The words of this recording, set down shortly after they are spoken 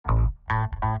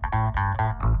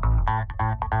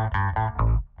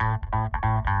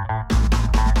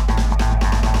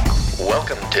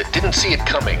to Didn't See It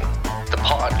Coming, the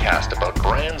podcast about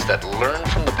brands that learn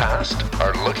from the past,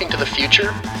 are looking to the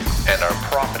future, and are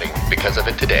profiting because of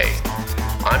it today.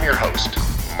 I'm your host,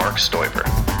 Mark Stoiber.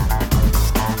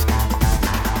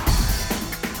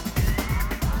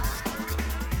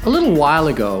 A little while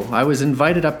ago, I was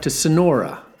invited up to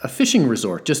Sonora, a fishing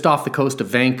resort just off the coast of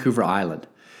Vancouver Island.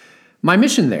 My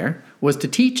mission there was to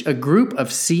teach a group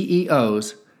of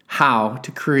CEOs how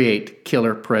to create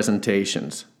killer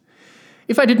presentations.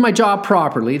 If I did my job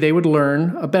properly, they would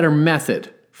learn a better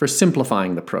method for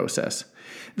simplifying the process.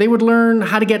 They would learn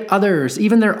how to get others,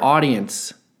 even their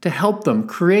audience, to help them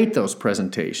create those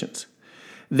presentations.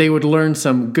 They would learn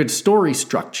some good story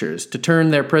structures to turn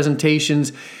their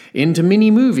presentations into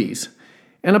mini movies.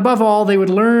 And above all, they would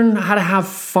learn how to have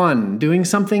fun doing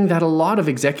something that a lot of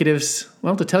executives,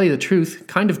 well, to tell you the truth,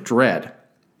 kind of dread.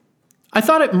 I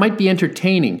thought it might be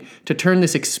entertaining to turn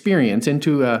this experience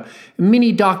into a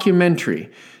mini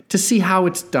documentary to see how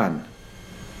it's done.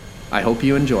 I hope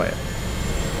you enjoy it.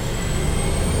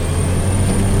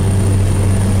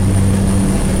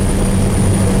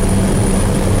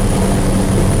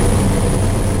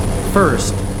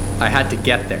 First, I had to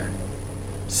get there.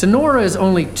 Sonora is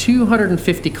only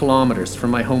 250 kilometers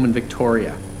from my home in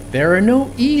Victoria. There are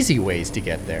no easy ways to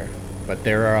get there, but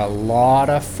there are a lot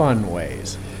of fun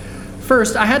ways.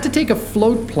 First, I had to take a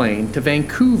float plane to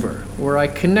Vancouver, where I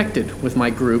connected with my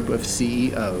group of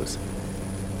CEOs.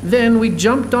 Then we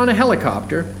jumped on a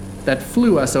helicopter that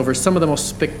flew us over some of the most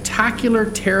spectacular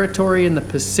territory in the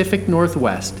Pacific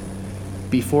Northwest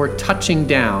before touching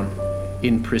down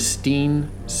in pristine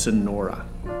Sonora.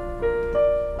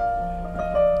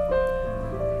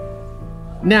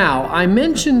 Now, I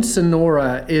mentioned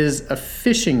Sonora is a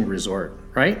fishing resort,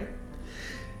 right?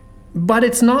 But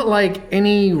it's not like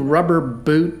any rubber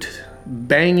boot,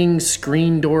 banging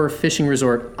screen door fishing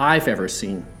resort I've ever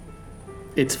seen.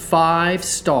 It's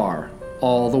 5-star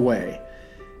all the way.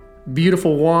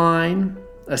 Beautiful wine,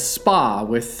 a spa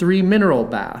with 3 mineral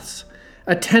baths,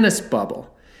 a tennis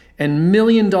bubble, and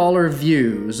million-dollar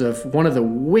views of one of the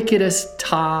wickedest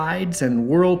tides and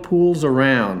whirlpools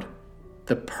around.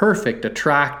 The perfect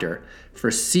attractor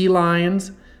for sea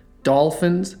lions,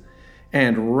 dolphins,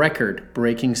 and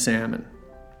record-breaking salmon.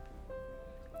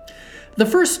 The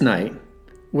first night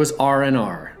was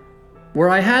R&R, where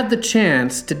I had the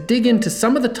chance to dig into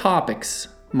some of the topics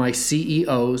my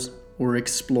CEOs were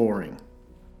exploring.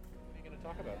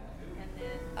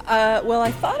 Well,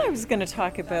 I thought I was going to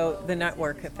talk about the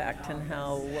network effect and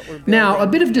how what we're building. Now, a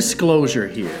bit of disclosure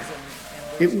here.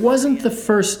 It wasn't the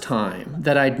first time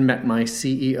that I'd met my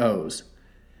CEOs.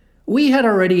 We had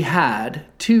already had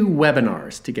 2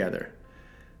 webinars together.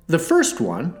 The first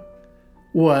one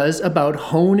was about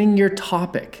honing your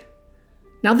topic.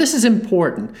 Now, this is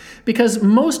important because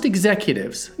most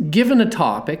executives, given a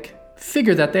topic,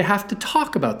 figure that they have to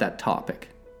talk about that topic.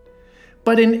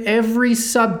 But in every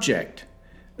subject,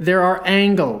 there are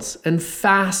angles and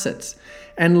facets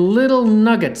and little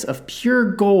nuggets of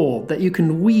pure gold that you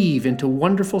can weave into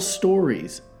wonderful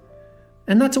stories.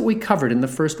 And that's what we covered in the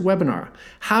first webinar,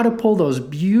 how to pull those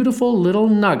beautiful little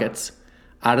nuggets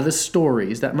out of the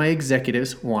stories that my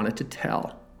executives wanted to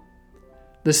tell.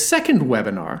 The second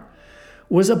webinar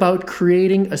was about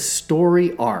creating a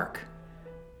story arc.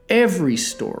 Every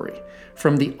story,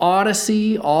 from the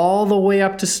Odyssey all the way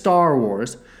up to Star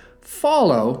Wars,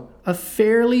 follow a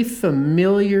fairly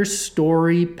familiar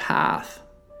story path.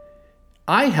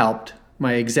 I helped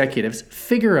my executives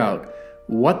figure out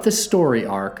what the story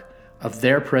arc of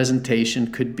their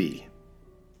presentation could be.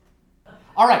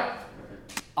 All right.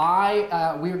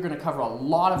 We are going to cover a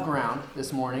lot of ground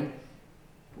this morning.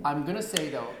 I'm going to say,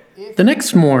 though, the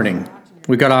next morning,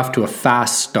 we got off to a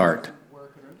fast start.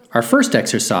 Our first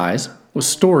exercise was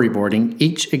storyboarding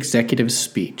each executive's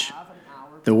speech.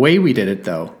 The way we did it,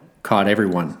 though, caught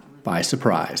everyone by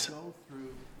surprise.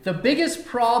 The biggest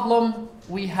problem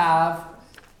we have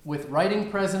with writing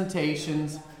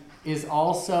presentations is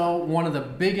also one of the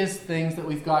biggest things that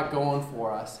we've got going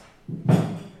for us.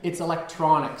 It's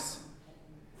electronics.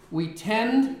 We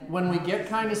tend, when we get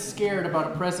kind of scared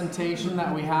about a presentation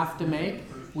that we have to make,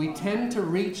 we tend to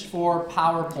reach for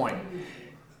PowerPoint.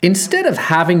 Instead of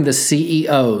having the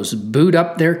CEOs boot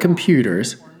up their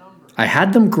computers, I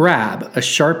had them grab a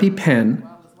Sharpie pen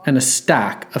and a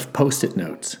stack of Post-it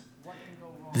notes.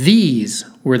 These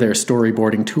were their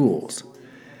storyboarding tools.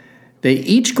 They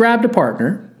each grabbed a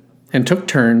partner and took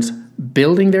turns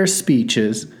building their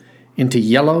speeches into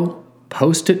yellow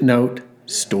Post-it note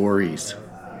stories.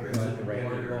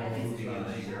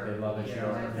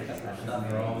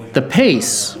 The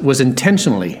pace was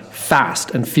intentionally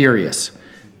fast and furious.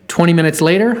 20 minutes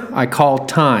later, I called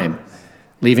time.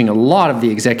 leaving a lot of the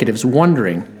executives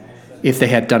wondering if they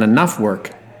had done enough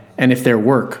work and if their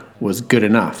work was good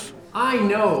enough. I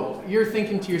know you're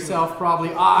thinking to yourself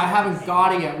probably, I haven't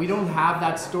got it yet. We don't have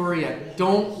that story yet.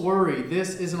 Don't worry.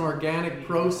 This is an organic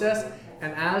process.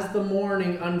 And as the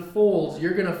morning unfolds,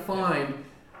 you're going to find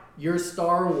your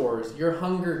Star Wars, your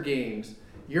Hunger Games,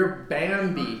 your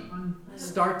Bambi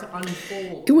start to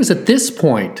unfold. It was at this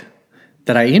point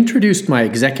that I introduced my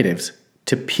executives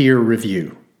to peer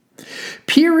review.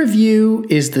 Peer review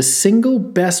is the single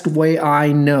best way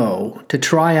I know to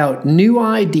try out new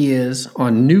ideas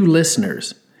on new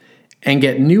listeners and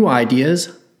get new ideas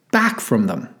back from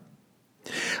them.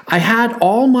 I had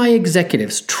all my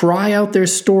executives try out their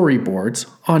storyboards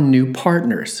on new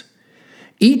partners.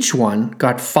 Each one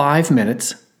got 5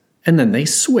 minutes and then they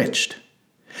switched.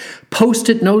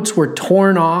 Post-it notes were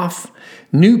torn off,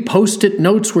 new post-it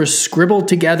notes were scribbled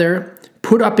together,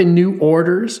 put up in new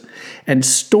orders, and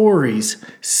stories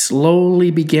slowly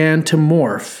began to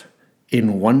morph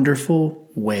in wonderful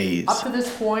ways. Up to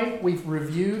this point, we've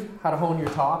reviewed how to hone your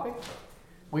topic.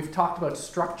 We've talked about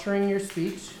structuring your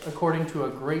speech according to a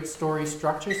great story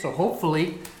structure, so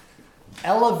hopefully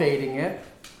elevating it,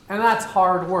 and that's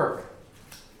hard work.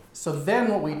 So then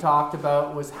what we talked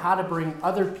about was how to bring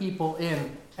other people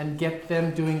in and get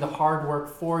them doing the hard work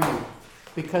for you.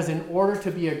 Because in order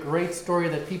to be a great story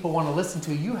that people want to listen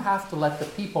to, you have to let the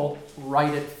people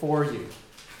write it for you.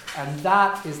 And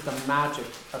that is the magic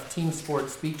of team sport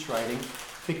speech writing,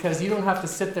 because you don't have to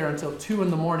sit there until 2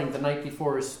 a.m. the night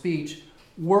before a speech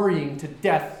worrying to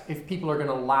death if people are going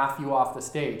to laugh you off the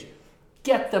stage.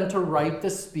 Get them to write the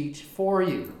speech for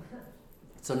you.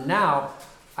 So now,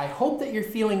 I hope that you're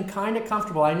feeling kind of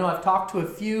comfortable. I know I've talked to a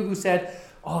few who said,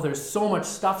 oh, there's so much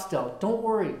stuff still. Don't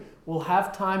worry. We'll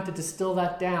have time to distill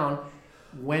that down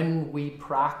when we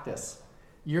practice.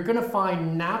 You're going to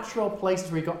find natural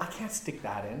places where you go, I can't stick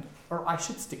that in, or I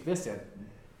should stick this in.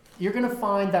 You're going to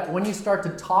find that when you start to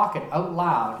talk it out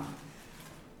loud,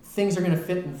 things are going to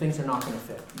fit and things are not going to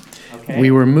fit. Okay? We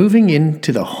were moving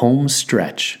into the home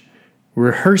stretch,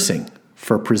 rehearsing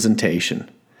for presentation.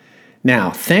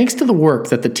 Now, thanks to the work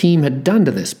that the team had done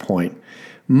to this point,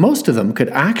 most of them could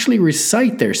actually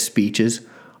recite their speeches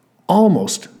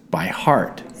almost by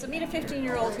heart. So meet a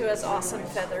 15-year-old who has awesome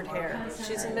feathered hair.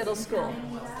 She's in middle school.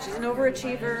 She's an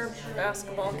overachiever,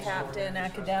 basketball captain,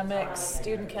 academics,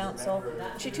 student council.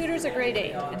 She tutors at grade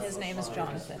 8, and his name is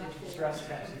Jonathan.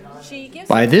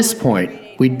 By this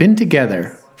point, we'd been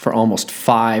together for almost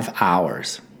 5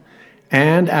 hours.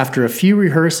 And after a few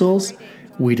rehearsals,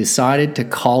 we decided to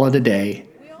call it a day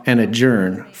and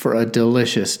adjourn for a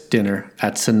delicious dinner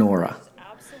at Sonora.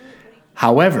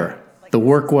 However, the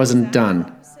work wasn't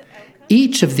done.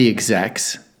 Each of the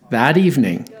execs that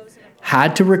evening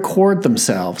had to record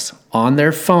themselves on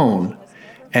their phone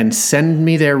and send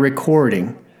me their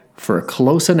recording for a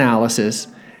close analysis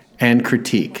and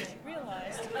critique.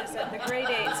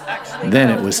 Then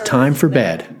it was time for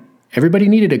bed. Everybody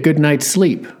needed a good night's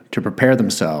sleep to prepare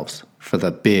themselves for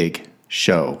the big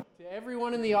show. To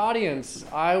everyone in the audience,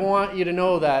 I want you to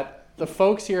know that the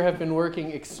folks here have been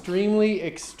working extremely,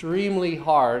 extremely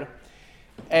hard,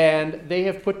 and they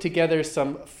have put together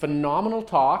some phenomenal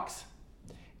talks,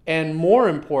 and more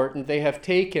important, they have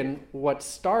taken what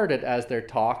started as their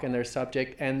talk and their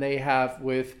subject, and they have,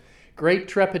 with great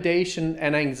trepidation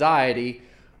and anxiety,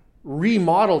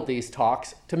 remodeled these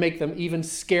talks to make them even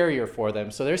scarier for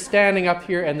them. So they're standing up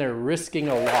here and they're risking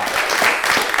a lot.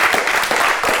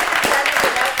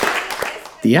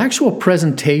 The actual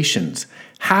presentations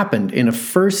happened in a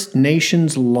First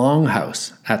Nations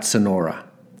longhouse at Sonora.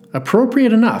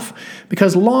 Appropriate enough,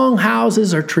 because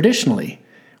longhouses are traditionally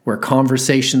where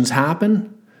conversations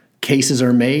happen, cases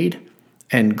are made,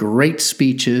 and great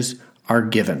speeches are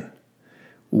given.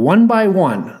 One by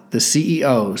one, the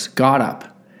CEOs got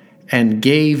up and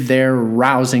gave their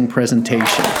rousing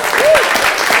presentation.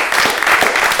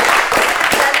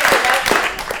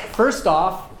 First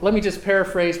off, let me just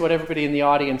paraphrase what everybody in the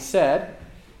audience said.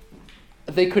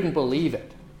 They couldn't believe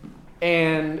it.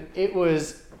 And it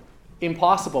was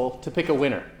impossible to pick a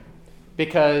winner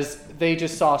because they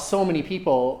just saw so many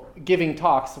people giving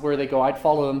talks where they go, I'd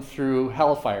follow them through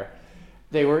hellfire.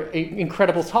 They were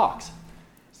incredible talks.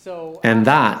 And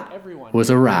that was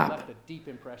a wrap.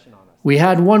 We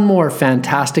had one more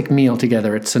fantastic meal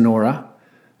together at Sonora,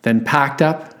 then packed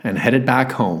up and headed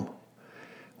back home.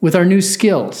 With our new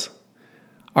skills,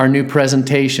 our new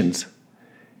presentations,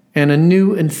 and a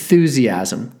new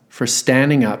enthusiasm for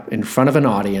standing up in front of an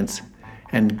audience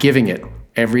and giving it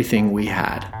everything we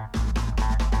had.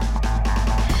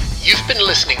 You've been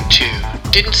listening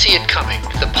to Didn't See It Coming,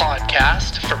 the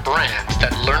podcast for brands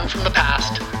that learn from the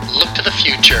past, look to to the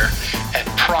future and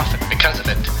profit because of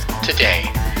it today.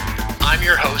 I'm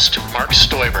your host, Mark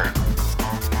Stoiber.